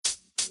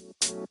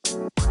All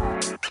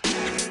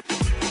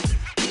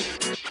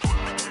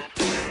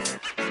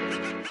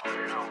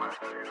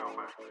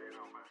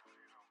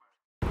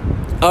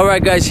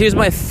right, guys, here's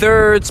my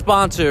third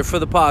sponsor for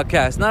the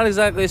podcast. Not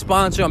exactly a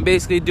sponsor. I'm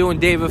basically doing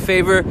Dave a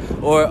favor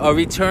or a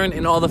return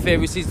in all the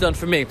favors he's done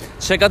for me.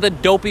 Check out the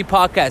Dopey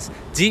podcast,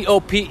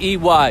 Dopey.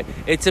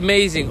 It's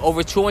amazing.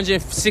 Over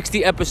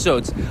 260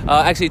 episodes.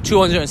 Actually,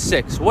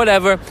 206.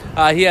 Whatever.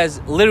 He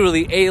has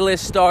literally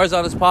A-list stars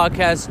on his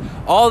podcast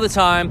all the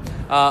time.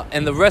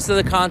 And the rest of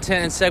the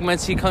content and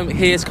segments he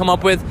has come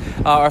up with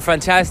are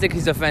fantastic.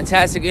 He's a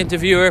fantastic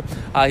interviewer.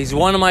 He's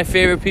one of my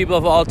favorite people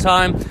of all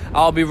time.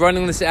 I'll be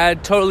running this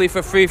ad totally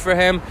for free for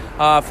him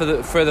for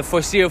the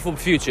foreseeable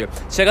future.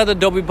 Check out the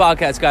Dopey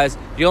podcast, guys.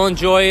 You'll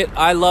enjoy it.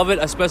 I love it,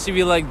 especially if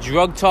you like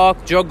drug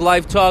talk, drug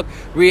life talk,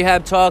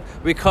 rehab talk,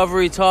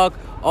 recovery talk,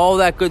 all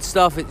that good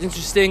stuff. It's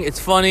interesting, it's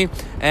funny,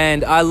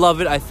 and I love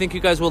it. I think you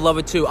guys will love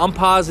it too. I'm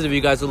positive you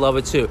guys will love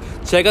it too.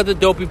 Check out the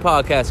Dopey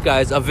podcast,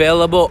 guys.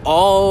 Available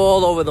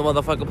all over the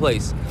motherfucking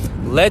place.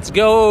 Let's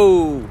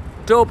go.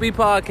 Dopey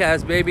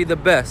podcast, baby, the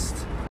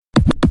best.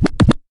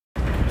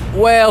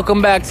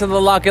 Welcome back to the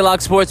Locky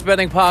Lock Sports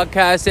Betting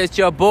Podcast. It's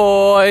your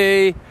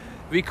boy.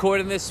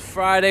 Recording this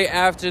Friday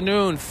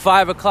afternoon,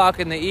 5 o'clock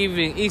in the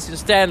evening, Eastern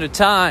Standard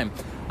Time.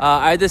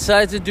 I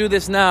decided to do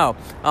this now.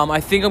 I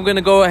think I'm going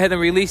to go ahead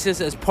and release this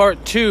as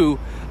part 2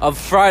 of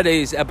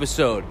Friday's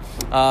episode.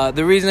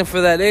 The reason for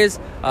that is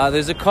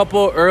there's a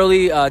couple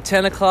early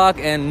 10 o'clock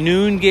and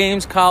noon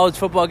games, college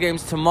football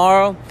games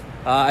tomorrow.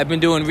 I've been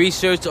doing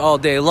research all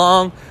day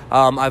long.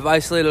 I've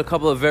isolated a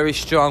couple of very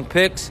strong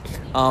picks.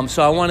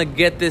 So I want to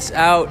get this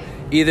out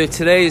either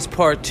today is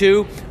part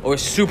 2 or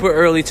super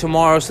early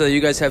tomorrow so that you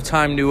guys have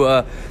time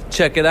to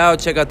check it out,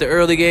 check out the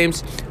early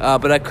games.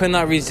 But I could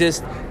not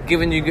resist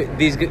giving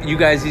you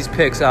guys these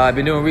picks. I've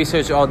been doing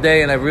research all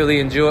day and I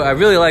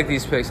really like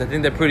these picks. I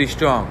think they're pretty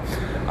strong.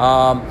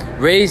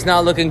 Rays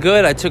not looking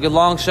good. I took a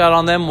long shot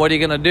on them. What are you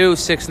going to do?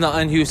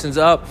 6-0. Houston's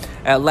up.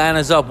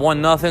 Atlanta's up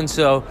 1-0.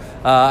 So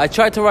I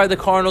tried to ride the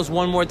Cardinals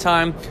one more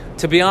time.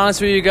 To be honest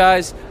with you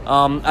guys,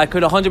 I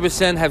could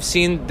 100% have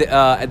seen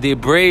the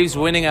Braves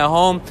winning at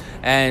home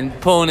and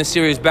pulling the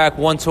series back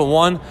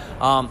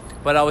 1-1.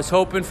 But I was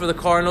hoping for the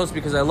Cardinals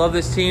because I love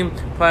this team.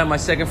 Probably my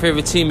second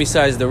favorite team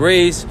besides the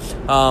Rays.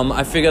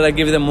 I figured I'd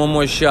give them one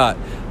more shot.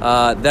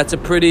 That's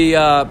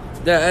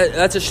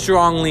a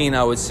strong lean,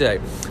 I would say.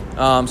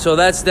 So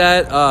that's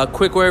that.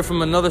 Quick word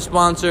from another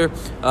sponsor.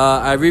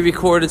 I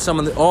re-recorded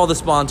all the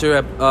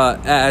sponsor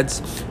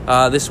ads.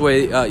 This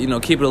way,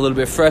 keep it a little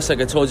bit fresh, like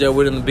I told you I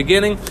would in the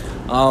beginning.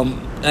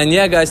 And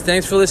yeah, guys,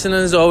 thanks for listening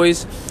as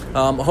always.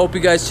 I hope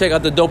you guys check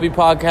out the Dopey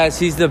podcast.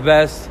 He's the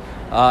best.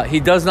 He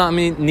does not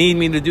need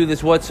me to do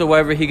this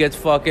whatsoever. He gets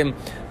fucking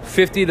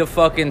 50 to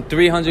fucking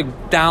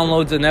 300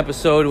 downloads an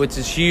episode, which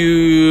is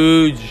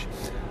huge.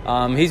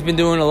 He's been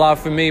doing a lot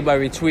for me by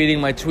retweeting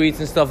my tweets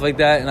and stuff like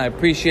that, and I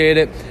appreciate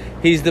it.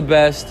 He's the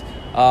best.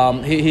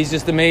 He's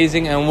just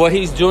amazing, and what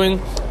he's doing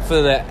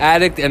for the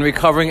addict and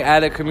recovering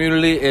addict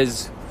community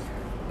is,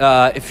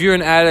 if you're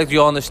an addict,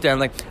 you'll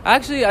understand.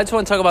 Actually, I just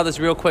want to talk about this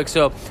real quick.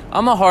 So,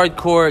 I'm a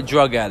hardcore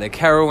drug addict,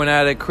 heroin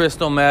addict,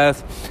 crystal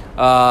meth,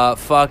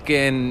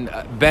 fucking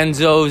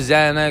benzo,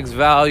 Xanax,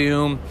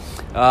 Valium,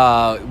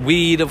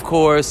 weed, of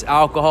course,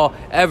 alcohol,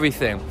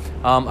 everything.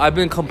 I've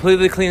been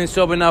completely clean and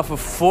sober now for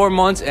 4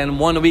 months and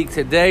 1 week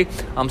today.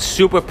 I'm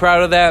super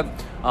proud of that.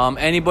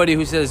 Anybody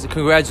who says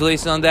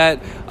congratulations on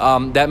that,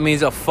 that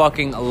means a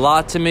fucking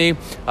lot to me.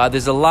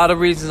 There's a lot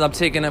of reasons I'm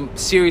taking them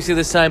seriously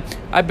this time.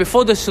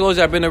 Before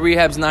disclosure, I've been to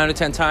rehabs 9 or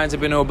 10 times.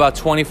 I've been to about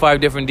 25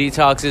 different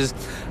detoxes.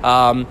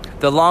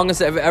 The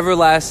longest I've ever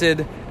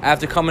lasted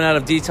after coming out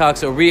of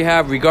detox or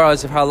rehab,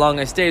 regardless of how long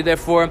I stayed there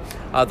for,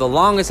 the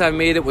longest I've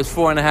made it was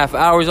 4.5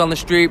 hours on the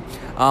street.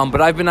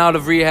 But I've been out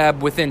of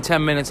rehab within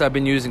 10 minutes. I've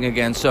been using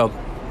again. So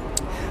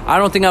I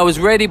don't think I was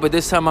ready, but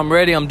this time I'm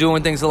ready. I'm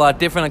doing things a lot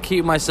different. I'm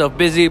keeping myself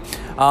busy.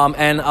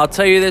 And I'll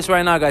tell you this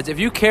right now, guys. If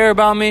you care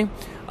about me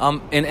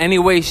in any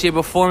way, shape,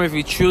 or form, if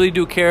you truly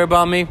do care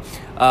about me,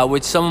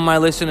 which some of my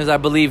listeners, I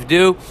believe,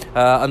 do.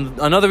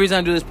 Another reason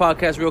I do this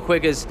podcast real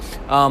quick is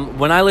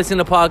when I listen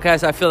to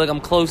podcasts, I feel like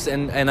I'm close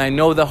and I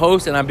know the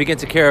host and I begin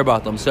to care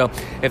about them. So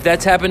if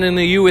that's happening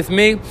to you with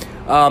me,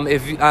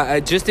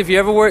 if you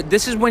ever worry,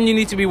 this is when you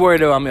need to be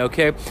worried about me,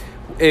 okay?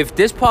 If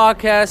this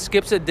podcast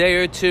skips a day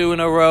or two in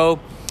a row,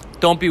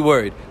 don't be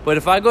worried. But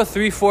if I go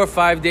 3, 4,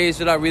 5 days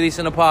without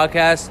releasing a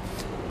podcast,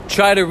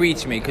 try to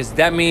reach me because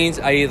that means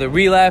I either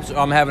relapse or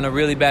I'm having a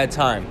really bad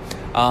time.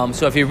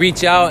 So if you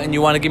reach out and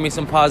you want to give me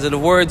some positive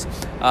words,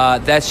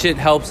 that shit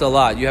helps a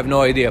lot. You have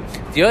no idea.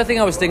 The other thing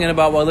I was thinking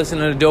about while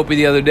listening to Dopey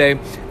the other day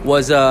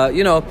was,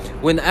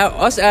 when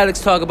us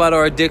addicts talk about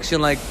our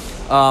addiction, like,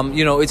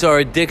 it's our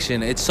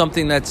addiction. It's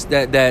something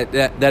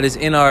that is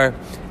in our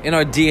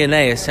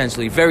DNA,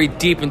 essentially, very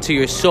deep into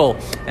your soul.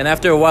 And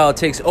after a while, it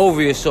takes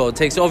over your soul. It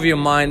takes over your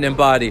mind and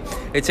body.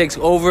 It takes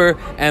over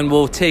and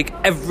will take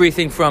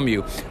everything from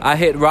you. I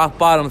hit rock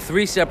bottom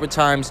 3 separate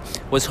times,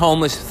 was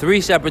homeless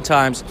 3 separate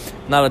times,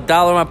 not a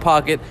dollar in my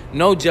pocket,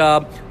 no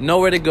job,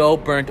 nowhere to go,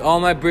 burnt all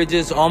my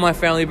bridges, all my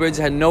family bridges,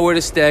 had nowhere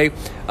to stay.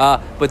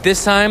 But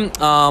this time,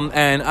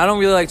 and I don't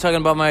really like talking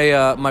about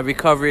my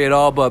recovery at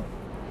all, but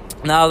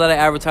now that I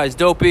advertise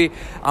Dopey,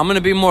 I'm going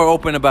to be more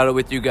open about it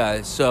with you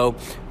guys. So,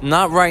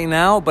 not right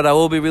now, but I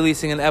will be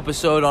releasing an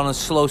episode on a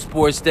slow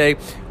sports day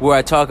where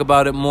I talk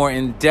about it more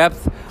in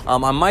depth. I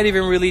might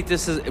even release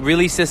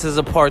this as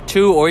a part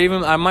 2, or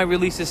even I might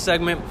release this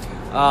segment,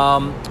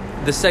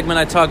 the segment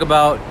I talk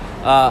about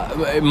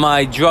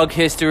my drug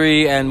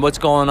history and what's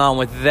going on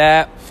with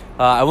that.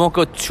 I won't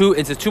go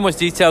into too much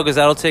detail because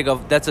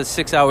that's a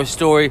 6-hour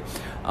story,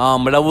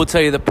 but I will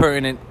tell you the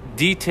pertinent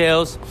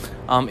details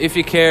if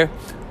you care.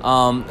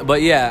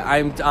 But yeah,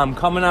 I'm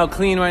coming out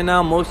clean right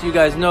now. Most of you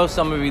guys know,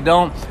 some of you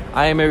don't.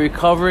 I am a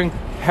recovering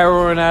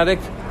heroin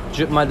addict.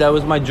 That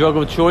was my drug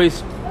of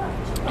choice.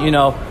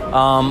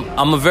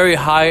 I'm a very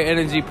high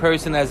energy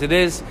person as it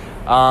is.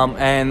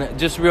 And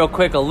just real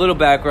quick, a little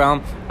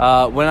background.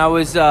 When I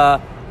was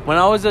a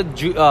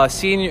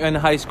senior in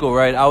high school,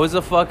 right, I was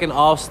a fucking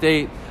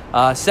all-state,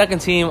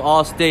 second team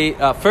all-state.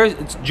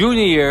 First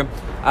junior year,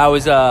 I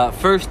was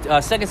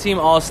second team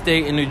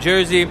all-state in New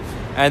Jersey.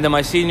 And then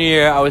my senior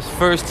year, I was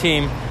first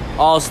team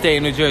All-State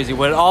in New Jersey.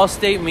 What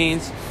All-State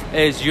means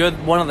is you're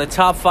one of the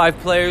top 5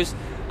 players.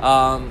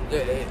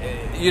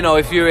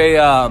 If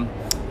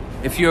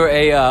you're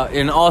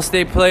an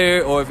All-State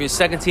player, or if you're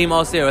second team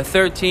All-State or a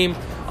third team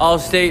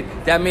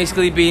All-State, that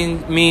basically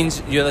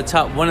means you're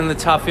one of the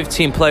top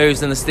 15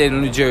 players in the state of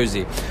New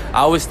Jersey.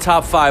 I was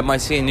top 5 my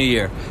senior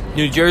year.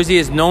 New Jersey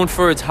is known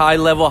for its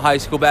high-level high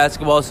school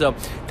basketball, so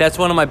that's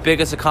one of my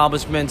biggest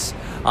accomplishments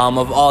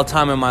of all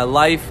time in my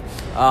life.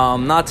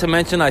 Not to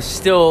mention, I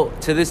still,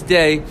 to this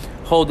day,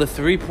 hold the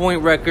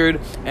 3-point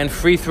record and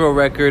free throw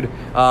record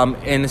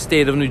in the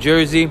state of New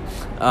Jersey.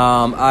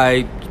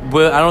 I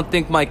don't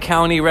think my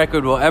county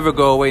record will ever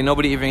go away.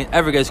 Nobody even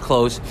ever gets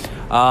close.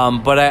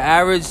 But I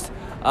averaged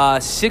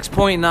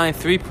 6.9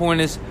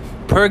 3-pointers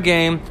per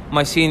game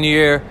my senior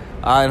year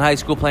in high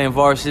school, playing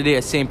varsity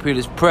at St.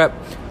 Peter's Prep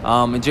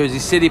in Jersey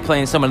City,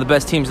 playing some of the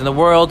best teams in the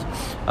world.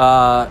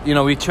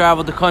 We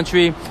traveled the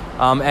country.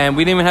 And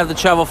we didn't even have to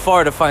travel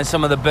far to find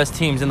some of the best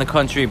teams in the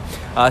country.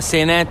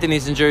 St.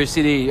 Anthony's in Jersey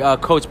City,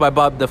 coached by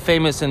the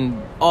famous and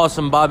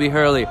awesome Bobby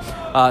Hurley.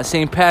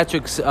 St.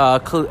 Patrick's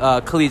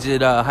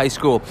Collegiate High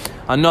School,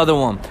 another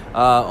one.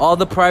 All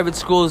the private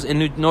schools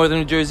in northern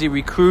New Jersey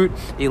recruit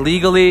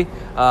illegally.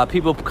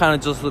 People kind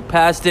of just look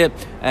past it,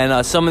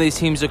 and some of these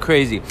teams are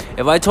crazy.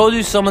 If I told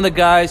you some of the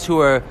guys who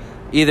are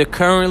either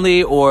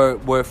currently or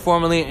were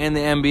formerly in the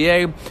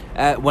NBA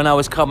when I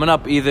was coming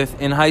up, either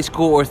in high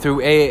school or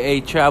through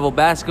AAA travel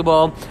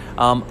basketball,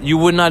 you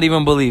would not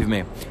even believe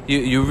me.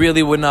 You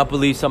really would not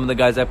believe some of the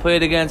guys I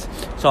played against.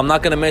 So I'm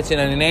not going to mention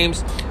any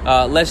names.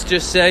 Let's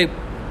just say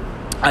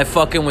I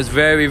fucking was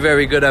very,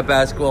 very good at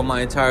basketball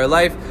my entire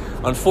life.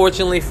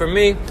 Unfortunately for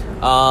me,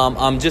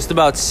 I'm just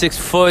about 6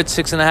 foot,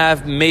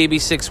 6.5, maybe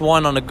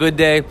 6'1" on a good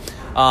day.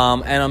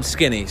 And I'm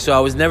skinny, so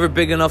I was never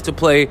big enough to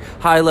play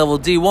high-level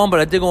D1,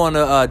 but I did go on to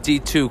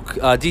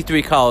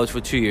D3 college for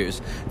 2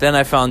 years. Then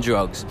I found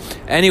drugs.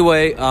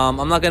 Anyway,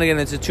 I'm not going to get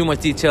into too much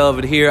detail of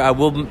it here. I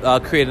will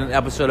create an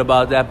episode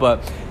about that,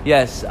 but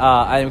yes,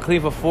 I am clean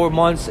for 4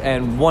 months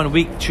and 1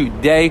 week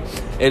today.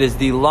 It is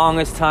the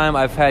longest time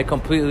I've had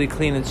completely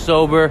clean and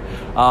sober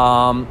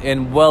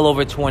in well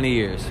over 20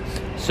 years.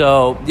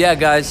 So, yeah,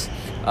 guys,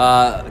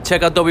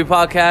 check out Dopey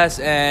Podcast,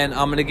 and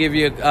I'm going to give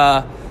you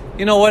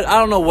you know what? I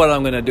don't know what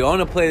I'm going to do. I'm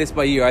going to play this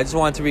by ear. I just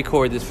wanted to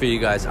record this for you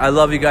guys. I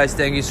love you guys.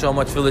 Thank you so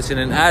much for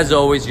listening. As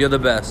always, you're the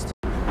best.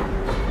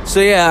 So,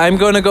 yeah, I'm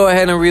going to go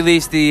ahead and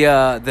release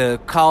the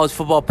college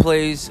football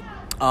plays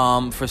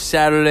for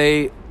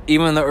Saturday,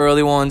 even the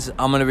early ones.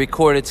 I'm going to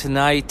record it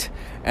tonight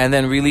and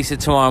then release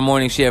it tomorrow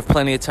morning so you have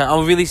plenty of time.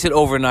 I'll release it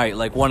overnight,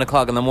 like 1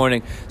 o'clock in the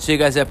morning, so you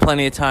guys have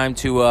plenty of time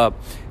to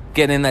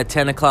get in that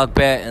 10 o'clock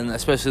bet, and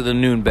especially the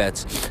noon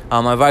bets.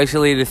 I've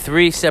isolated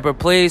 3 separate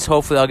plays.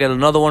 Hopefully I'll get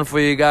another one for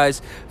you guys.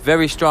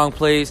 Very strong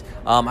plays.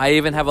 I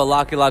even have a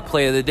Locky Lock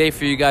play of the day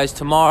for you guys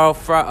tomorrow,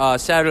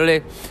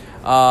 Saturday.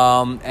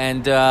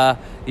 Yeah,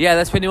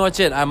 that's pretty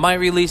much it. I might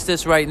release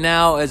this right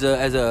now as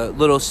a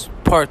little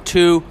part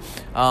 2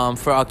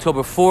 for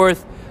October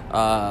 4th.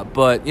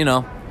 But,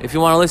 if you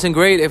want to listen,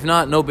 great. If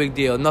not, no big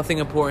deal. Nothing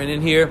important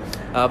in here.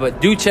 But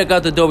do check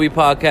out the Dopey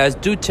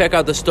Podcast. Do check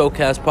out the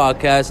Stokecast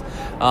Podcast.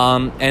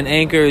 And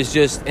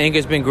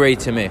Anchor's been great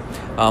to me.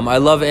 I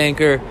love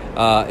Anchor.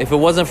 If it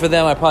wasn't for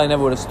them, I probably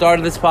never would have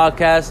started this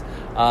podcast.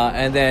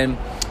 And then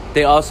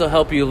they also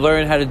help you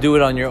learn how to do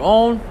it on your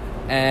own.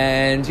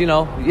 And,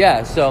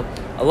 so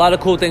a lot of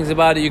cool things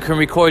about it. You can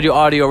record your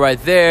audio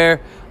right there.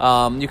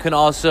 You can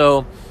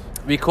also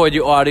record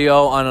your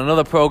audio on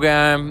another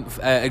program,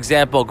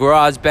 example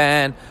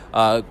GarageBand,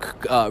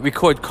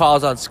 record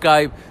calls on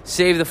Skype,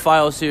 save the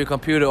files to your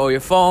computer or your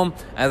phone,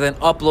 and then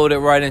upload it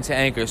right into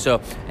Anchor.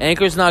 So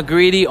Anchor's not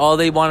greedy. All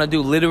they want to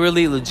do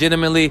literally,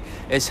 legitimately,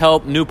 is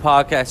help new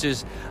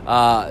podcasters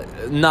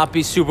not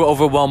be super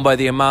overwhelmed by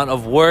the amount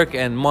of work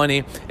and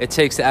money it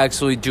takes to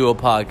actually do a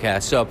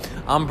podcast. So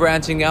I'm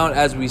branching out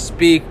as we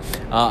speak.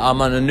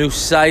 I'm on a new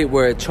site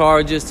where it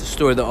charges to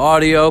store the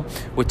audio,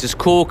 which is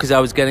cool because I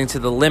was getting to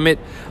the limit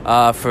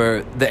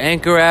for the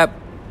Anchor app.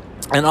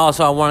 And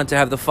also I wanted to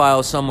have the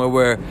files somewhere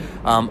where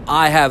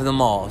I have them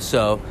all.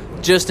 So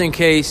just in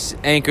case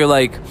Anchor's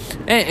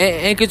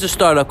a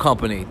startup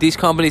company. These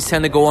companies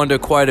tend to go under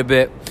quite a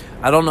bit.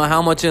 I don't know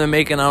how much they're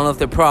making. I don't know if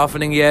they're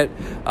profiting yet.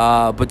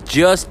 But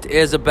just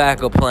as a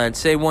backup plan,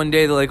 say one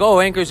day they're like, oh,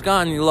 Anchor's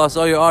gone and you lost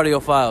all your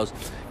audio files.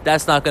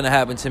 That's not going to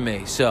happen to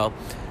me. So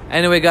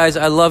anyway, guys,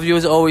 I love you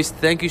as always.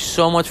 Thank you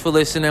so much for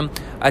listening.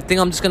 I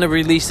think I'm just going to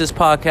release this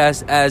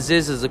podcast as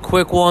is, as a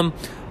quick one,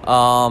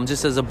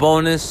 just as a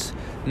bonus.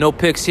 No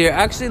picks here.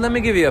 Actually, let me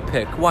give you a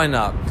pick. Why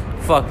not?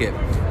 Fuck it.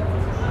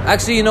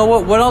 Actually, you know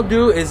what? What I'll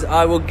do is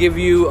I will give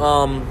you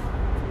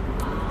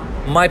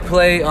my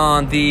play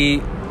on the...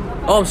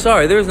 Oh, I'm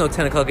sorry. There is no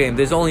 10 o'clock game.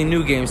 There's only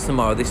new games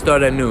tomorrow. They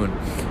start at noon.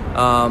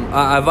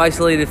 I've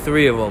isolated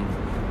 3 of them.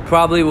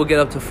 Probably will get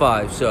up to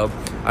 5. So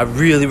I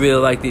really, really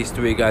like these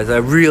 3, guys. I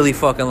really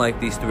fucking like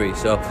these 3.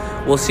 So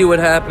we'll see what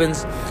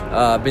happens.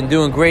 Been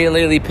doing great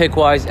lately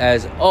pick-wise,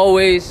 as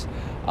always.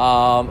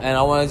 And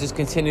I want to just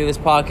continue this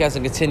podcast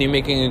and continue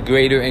making it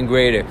greater and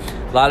greater.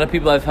 A lot of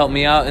people have helped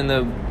me out in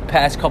the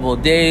past couple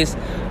of days.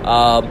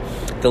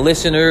 The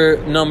listener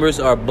numbers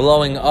are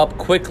blowing up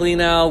quickly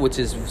now, which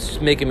is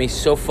making me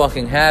so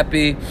fucking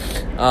happy.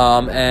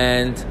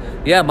 And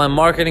yeah, my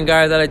marketing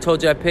guy that I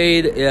told you I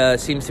paid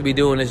seems to be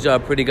doing his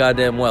job pretty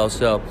goddamn well.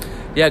 So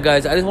yeah,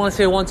 guys, I just want to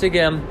say once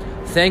again,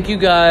 thank you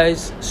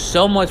guys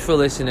so much for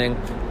listening.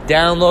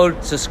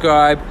 Download,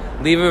 subscribe,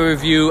 leave a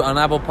review on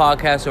Apple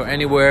Podcasts or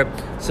anywhere.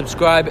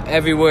 Subscribe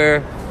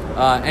everywhere,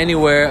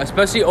 anywhere,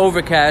 especially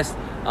Overcast.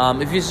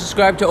 If you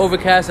subscribe to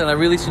Overcast and I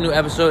release a new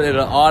episode,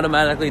 it'll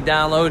automatically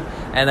download,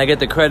 and I get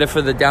the credit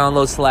for the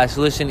download /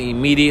 listen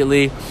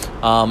immediately.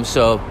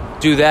 So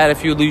do that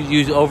if you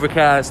use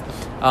Overcast.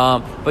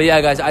 But yeah,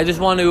 guys, I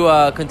just want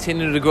to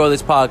continue to grow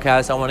this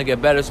podcast. I want to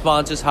get better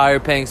sponsors, higher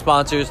paying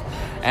sponsors,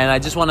 and I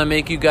just want to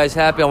make you guys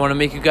happy. I want to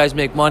make you guys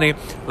make money.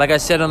 Like I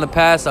said in the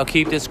past, I'll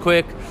keep this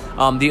quick.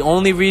 The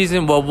only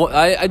reason,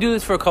 I do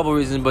this for a couple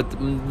reasons, but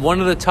one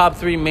of the top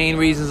 3 main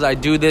reasons I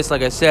do this,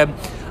 like I said,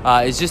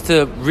 is just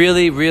to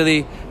really,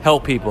 really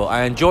help people.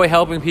 I enjoy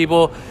helping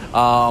people.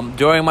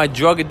 During my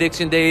drug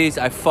addiction days,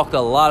 I fucked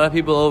a lot of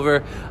people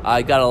over.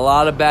 I got a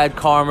lot of bad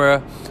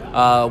karma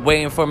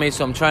waiting for me,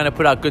 so I'm trying to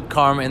put out good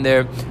karma in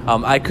there.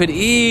 I could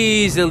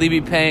easily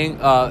be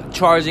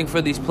charging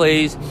for these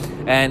plays,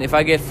 and if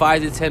I get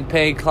 5 to 10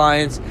 paying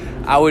clients,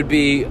 I would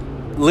be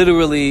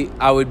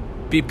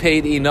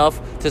paid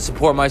enough to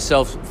support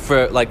myself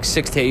for like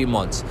 6 to 8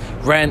 months.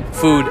 Rent,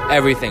 food,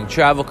 everything.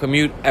 Travel,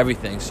 commute,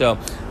 everything. So,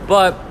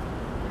 but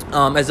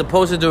as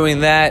opposed to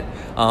doing that,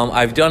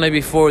 I've done it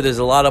before. There's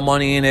a lot of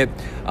money in it.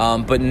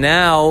 But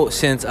now,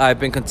 since I've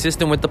been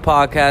consistent with the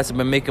podcast, I've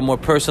been making more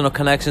personal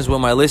connections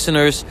with my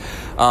listeners.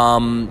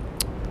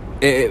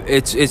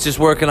 It's just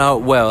working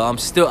out well. I'm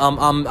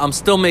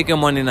still making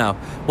money now.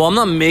 Well, I'm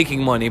not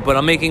making money, but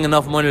I'm making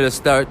enough money to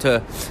start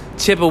to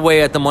chip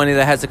away at the money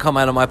that has to come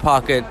out of my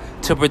pocket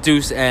to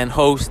produce and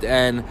host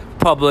and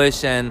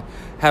publish and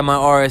have my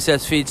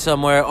RSS feed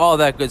somewhere, all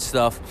that good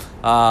stuff.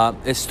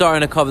 It's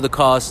starting to cover the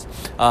cost.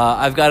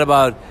 I've got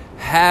about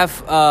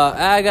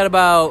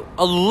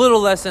a little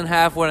less than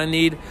half what I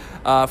need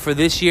for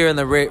this year and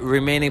the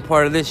remaining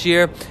part of this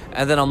year.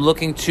 And then I'm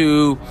looking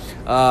to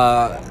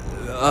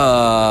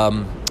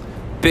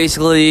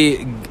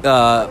basically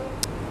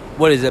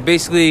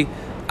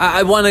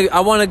I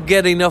want to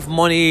get enough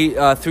money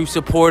through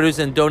supporters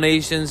and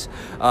donations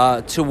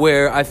to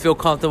where I feel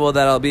comfortable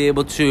that I'll be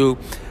able to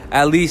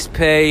at least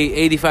pay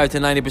 85 to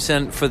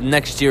 90% for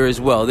next year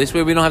as well. This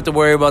way we don't have to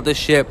worry about this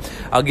shit.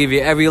 I'll give you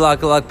every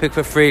lock pick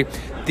for free.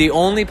 The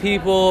only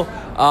people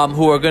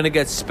who are going to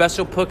get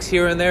special picks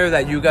here and there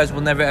that you guys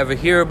will never ever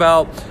hear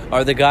about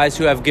are the guys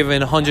who have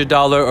given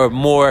 $100 or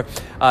more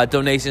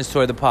donations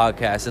toward the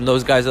podcast, and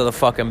those guys are the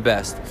fucking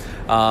best.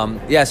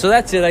 So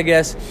that's it, I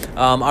guess.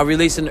 I'll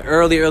release an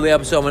early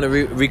episode. I'm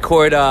going to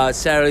record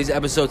Saturday's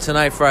episode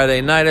tonight,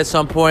 Friday night at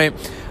some point.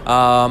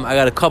 I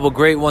got a couple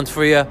great ones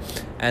for you,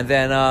 and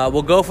then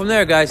we'll go from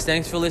there, guys.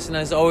 Thanks for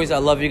listening as always. I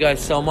love you guys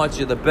so much.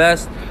 You're the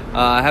best.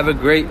 Have a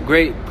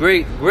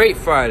great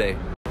Friday.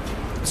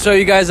 So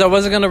you guys, I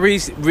wasn't going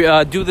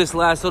to do this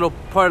last little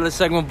part of the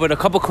segment, but a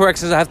couple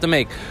corrections I have to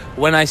make.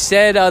 When I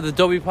said the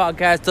Dobie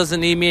podcast doesn't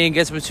need me and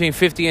gets between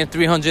 50 and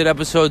 300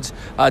 episodes,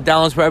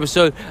 downloads per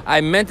episode, I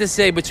meant to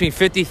say between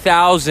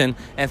 50,000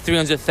 and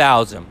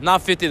 300,000,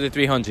 not 50 to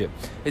 300.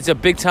 It's a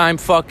big time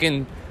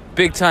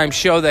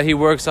show that he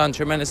works on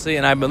tremendously,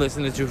 and I've been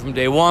listening to from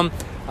day one.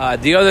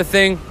 The other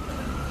thing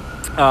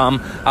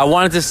I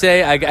wanted to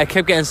say, I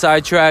kept getting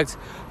sidetracked,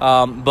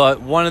 but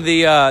one of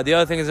the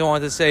other things I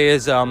wanted to say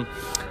is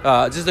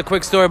Just a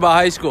quick story about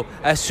high school.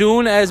 As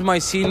soon as my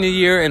senior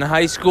year in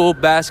high school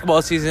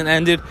basketball season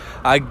ended,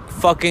 I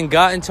fucking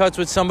got in touch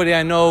with somebody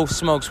I know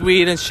smokes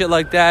weed and shit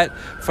like that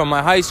from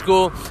my high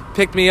school.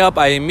 Picked me up.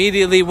 I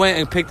immediately went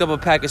and picked up a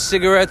pack of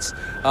cigarettes.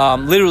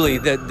 Literally,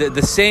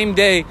 the same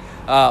day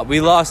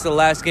we lost the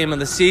last game of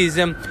the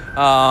season.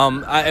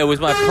 It was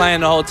my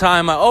plan the whole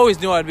time. I always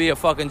knew I'd be a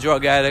fucking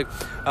drug addict.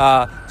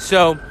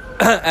 So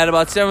at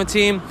about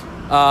 17...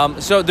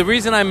 so the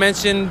reason I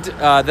mentioned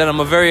that I'm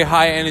a very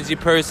high energy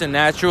person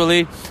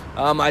naturally,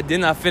 I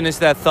did not finish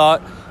that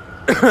thought.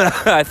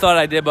 I thought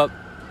I did, but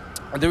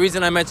the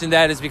reason I mentioned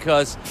that is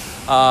because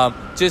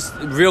just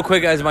real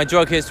quick as my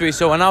drug history.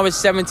 So when I was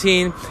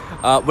 17,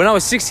 when I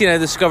was 16, I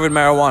discovered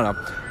marijuana,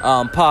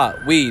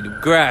 pot, weed,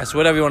 grass,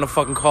 whatever you want to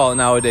fucking call it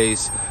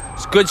nowadays.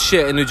 It's good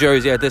shit in New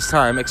Jersey at this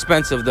time.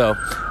 Expensive though.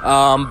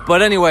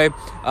 But anyway,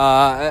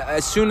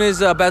 as soon as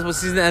basketball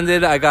season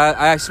ended,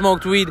 I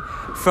smoked weed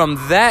from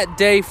that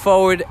day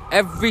forward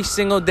every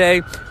single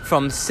day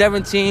from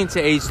 17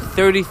 to age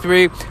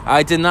 33.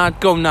 I did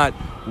not go not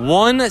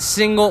one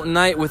single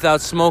night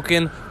without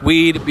smoking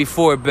weed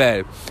before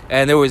bed.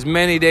 And there was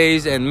many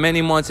days and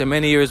many months and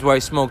many years where I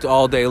smoked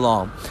all day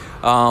long.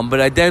 But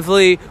I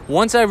definitely,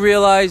 once I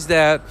realized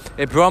that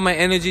it brought my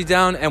energy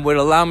down and would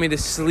allow me to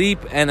sleep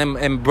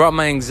and brought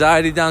my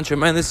anxiety down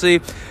tremendously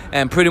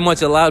and pretty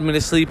much allowed me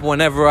to sleep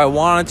whenever I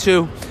wanted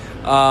to.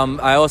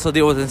 I also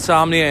deal with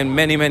insomnia and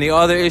many, many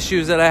other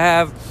issues that I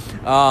have.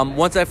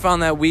 Once I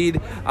found that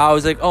weed, I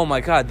was like, oh my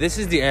God, this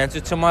is the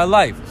answer to my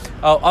life.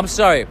 Oh, I'm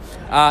sorry.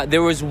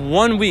 There was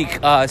 1 week,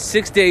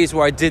 6 days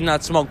where I did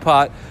not smoke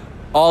pot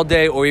all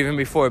day or even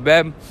before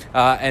bed.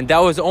 And that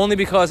was only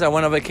because I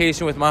went on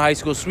vacation with my high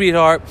school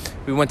sweetheart.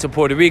 We went to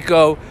Puerto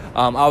Rico.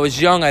 I was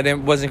young. I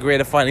wasn't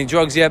great at finding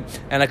drugs yet,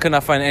 and I could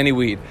not find any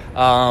weed.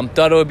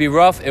 Thought it would be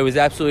rough. It was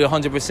absolutely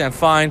 100%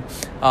 fine.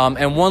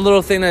 And one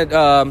little thing that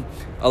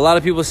a lot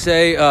of people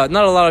say,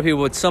 not a lot of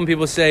people, but some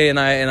people say, and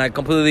I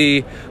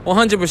completely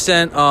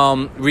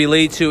 100%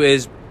 relate to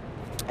is,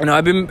 you know, I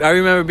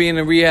remember being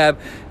in rehab,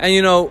 and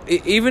you know,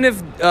 even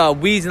if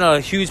weed's not a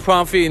huge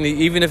problem for you, and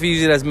even if you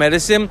use it as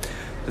medicine,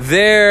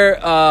 their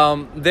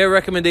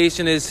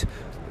recommendation is,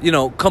 you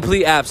know,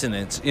 complete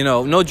abstinence. You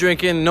know, no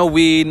drinking, no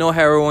weed, no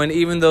heroin.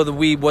 Even though the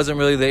weed wasn't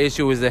really the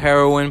issue, it was the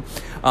heroin.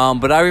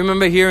 But I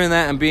remember hearing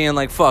that and being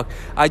like, "Fuck!"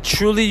 I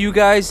truly, you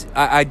guys,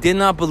 I did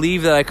not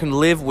believe that I could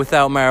live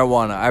without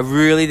marijuana. I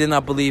really did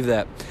not believe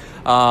that.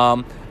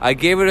 I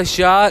gave it a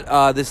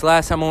shot. This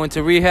last time I went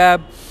to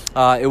rehab.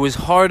 It was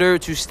harder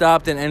to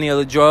stop than any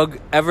other drug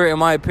ever, in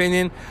my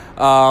opinion.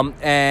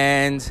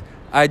 And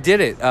I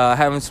did it.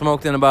 Haven't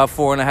smoked in about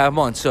 4.5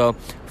 months. So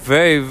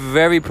very,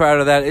 very proud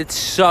of that. It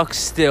sucks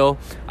still.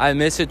 I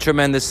miss it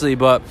tremendously,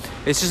 but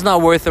it's just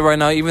not worth it right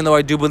now, even though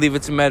I do believe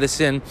it's a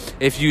medicine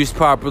if used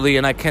properly,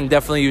 and I can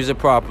definitely use it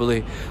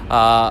properly.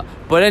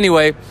 But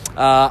anyway,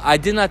 I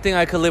did not think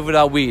I could live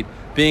without weed.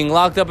 Being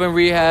locked up in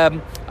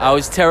rehab, I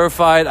was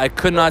terrified. I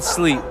could not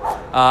sleep.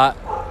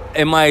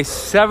 In my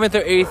 7th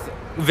or 8th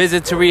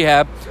visit to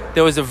rehab,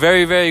 there was a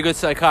very, very good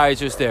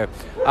psychiatrist there.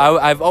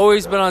 I've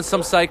always been on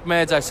some psych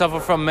meds. I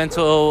suffer from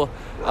mental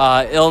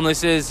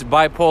illnesses,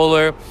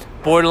 bipolar,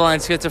 borderline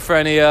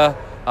schizophrenia.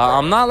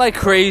 I'm not like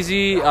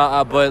crazy,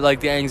 but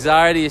like the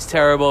anxiety is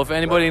terrible. If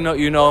anybody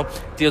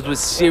deals with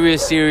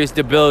serious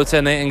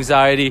debilitating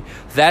anxiety,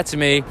 that's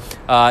me.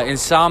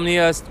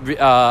 Insomnia.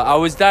 I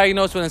was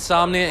diagnosed with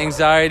insomnia,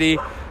 anxiety,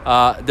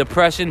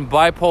 depression,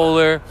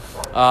 bipolar,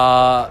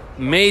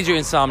 major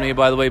insomnia,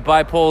 by the way,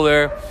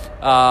 bipolar,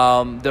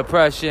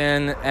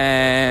 depression,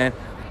 and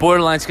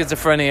borderline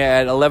schizophrenia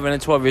at 11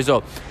 and 12 years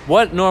old.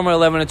 What normal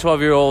 11 and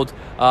 12-year-old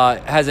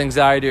has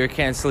anxiety or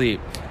can't sleep?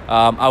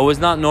 I was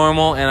not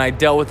normal, and I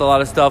dealt with a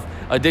lot of stuff.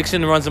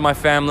 Addiction runs in my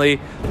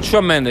family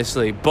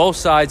tremendously. Both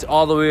sides,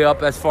 all the way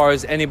up as far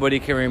as anybody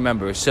can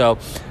remember. So,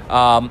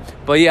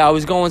 but yeah, I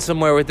was going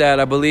somewhere with that,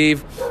 I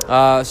believe. So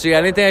yeah,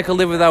 I didn't think I could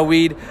live without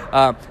weed.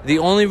 The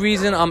only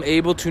reason I'm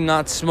able to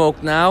not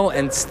smoke now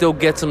and still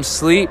get some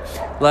sleep,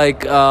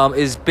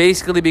 is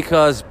basically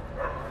because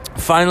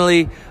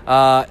finally,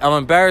 I'm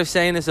embarrassed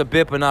saying this a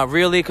bit, but not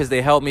really, because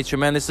they helped me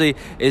tremendously,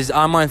 is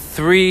I'm on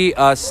 3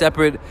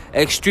 separate,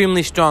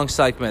 extremely strong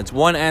psych meds.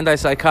 1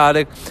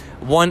 antipsychotic,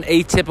 1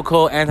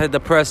 atypical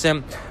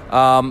antidepressant.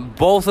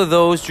 Both of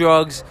those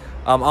drugs,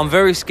 I'm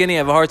very skinny. I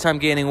have a hard time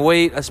gaining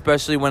weight,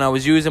 especially when I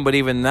was using, but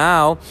even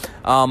now,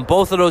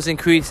 both of those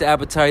increase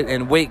appetite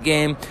and weight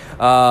gain.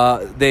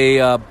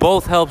 They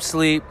both help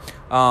sleep.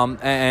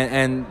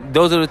 And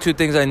those are the 2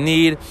 things I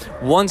need.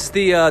 Once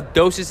the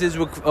dosages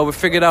were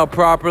figured out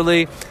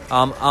properly,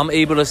 I'm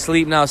able to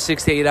sleep now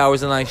 6 to 8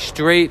 hours a night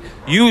straight.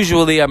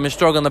 Usually, I've been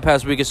struggling the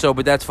past week or so,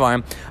 but that's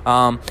fine.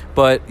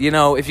 But, you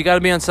know, if you got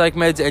to be on psych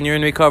meds and you're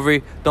in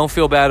recovery, don't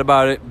feel bad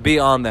about it. Be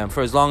on them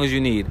for as long as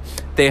you need.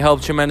 They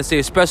help tremendously,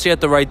 especially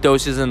at the right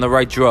doses and the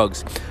right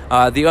drugs.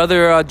 The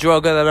other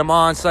drug that I'm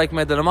on, psych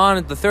med that I'm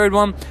on, the 3rd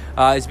one,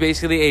 is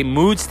basically a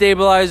mood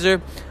stabilizer.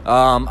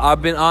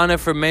 I've been on it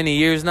for many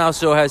years now,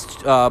 so has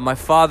my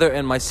father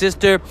and my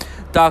sister.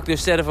 Doctor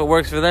said if it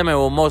works for them, it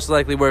will most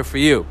likely work for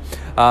you.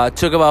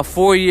 Took about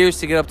 4 years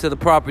to get up to the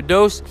proper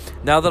dose.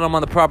 Now that I'm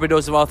on the proper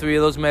dose of all 3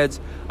 of those meds,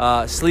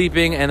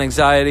 sleeping and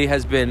anxiety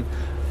has been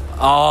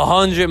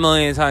 100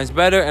 million times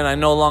better, and I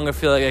no longer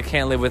feel like I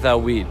can't live without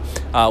weed.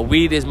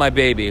 Weed is my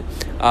baby.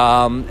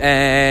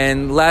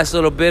 And last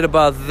little bit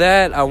about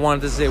that, I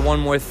wanted to say one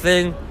more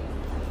thing.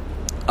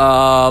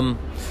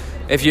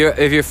 If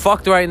you're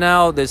fucked right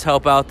now, there's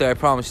help out there. I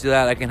promise you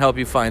that. I can help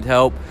you find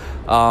help,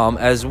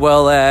 as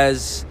well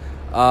as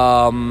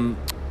damn,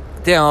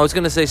 I was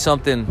gonna say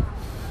something.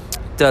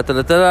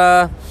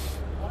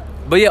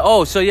 But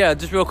yeah,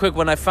 just real quick,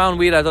 when I found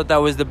weed, I thought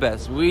that was the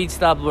best. Weed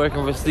stopped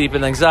working for sleep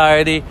and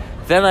anxiety.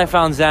 Then I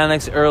found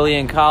Xanax early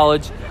in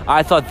college.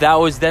 I thought that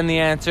was then the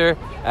answer,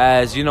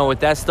 as you know what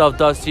that stuff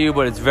does to you,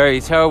 but it's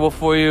very terrible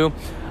for you.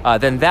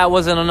 Then that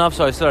wasn't enough,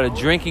 so I started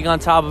drinking on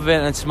top of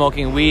it and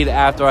smoking weed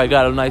after I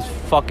got a nice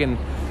fucking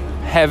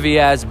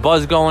heavy-ass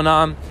buzz going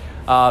on.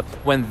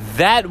 When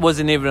that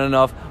wasn't even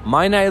enough,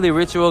 my nightly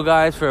ritual,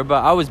 guys,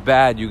 I was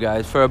bad, you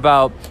guys, for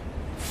about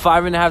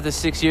 5.5 to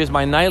 6 years,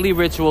 my nightly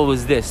ritual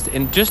was this,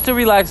 and just to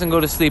relax and go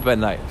to sleep at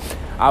night.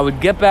 I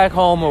would get back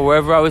home or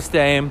wherever I was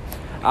staying,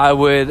 I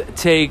would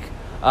take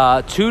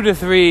 2 to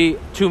 3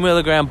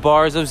 2-milligram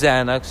bars of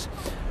Xanax.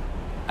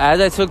 As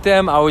I took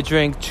them, I would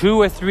drink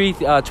 2 or 3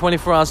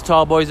 24-ounce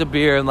tall boys of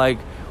beer and like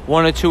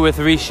 1 or 2 or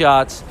 3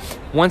 shots.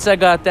 Once I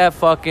got that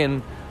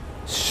fucking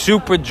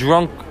super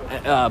drunk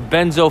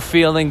benzo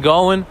feeling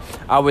going,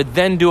 I would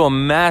then do a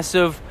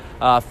massive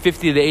 $50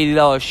 to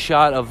 $80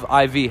 shot of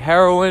IV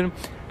heroin.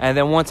 And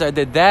then once I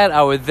did that,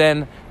 I would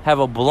then have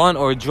a blunt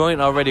or a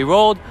joint already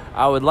rolled.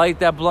 I would light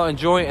that blunt and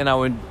joint, and I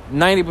would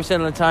 90%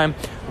 of the time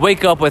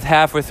wake up with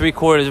half or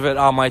 3/4 of it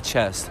on my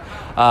chest.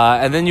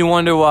 And then you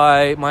wonder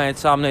why my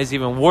insomnia is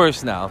even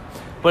worse now.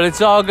 But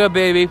it's all good,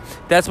 baby.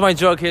 That's my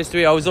drug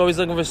history. I was always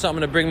looking for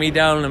something to bring me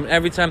down, and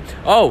every time...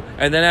 Oh,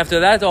 and then after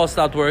that all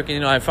stopped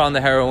working, I found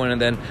the heroin, and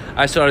then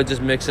I started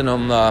just mixing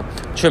them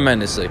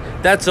tremendously.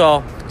 That's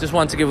all. Just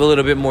wanted to give a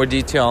little bit more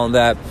detail on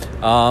that.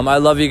 I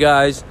love you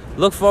guys.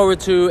 Look forward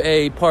to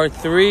a part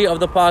 3 of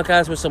the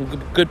podcast with some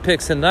good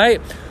picks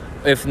tonight.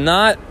 If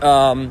not,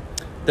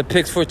 the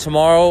picks for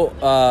tomorrow,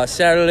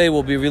 Saturday,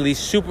 will be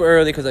released super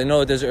early because I know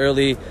that there's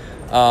early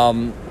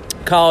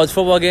college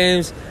football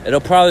games.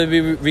 It'll probably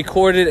be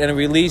recorded and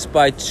released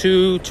by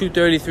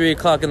 2:30, 3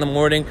 o'clock in the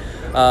morning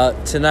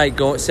tonight,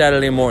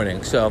 Saturday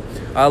morning. So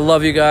I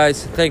love you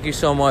guys. Thank you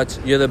so much.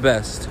 You're the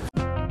best.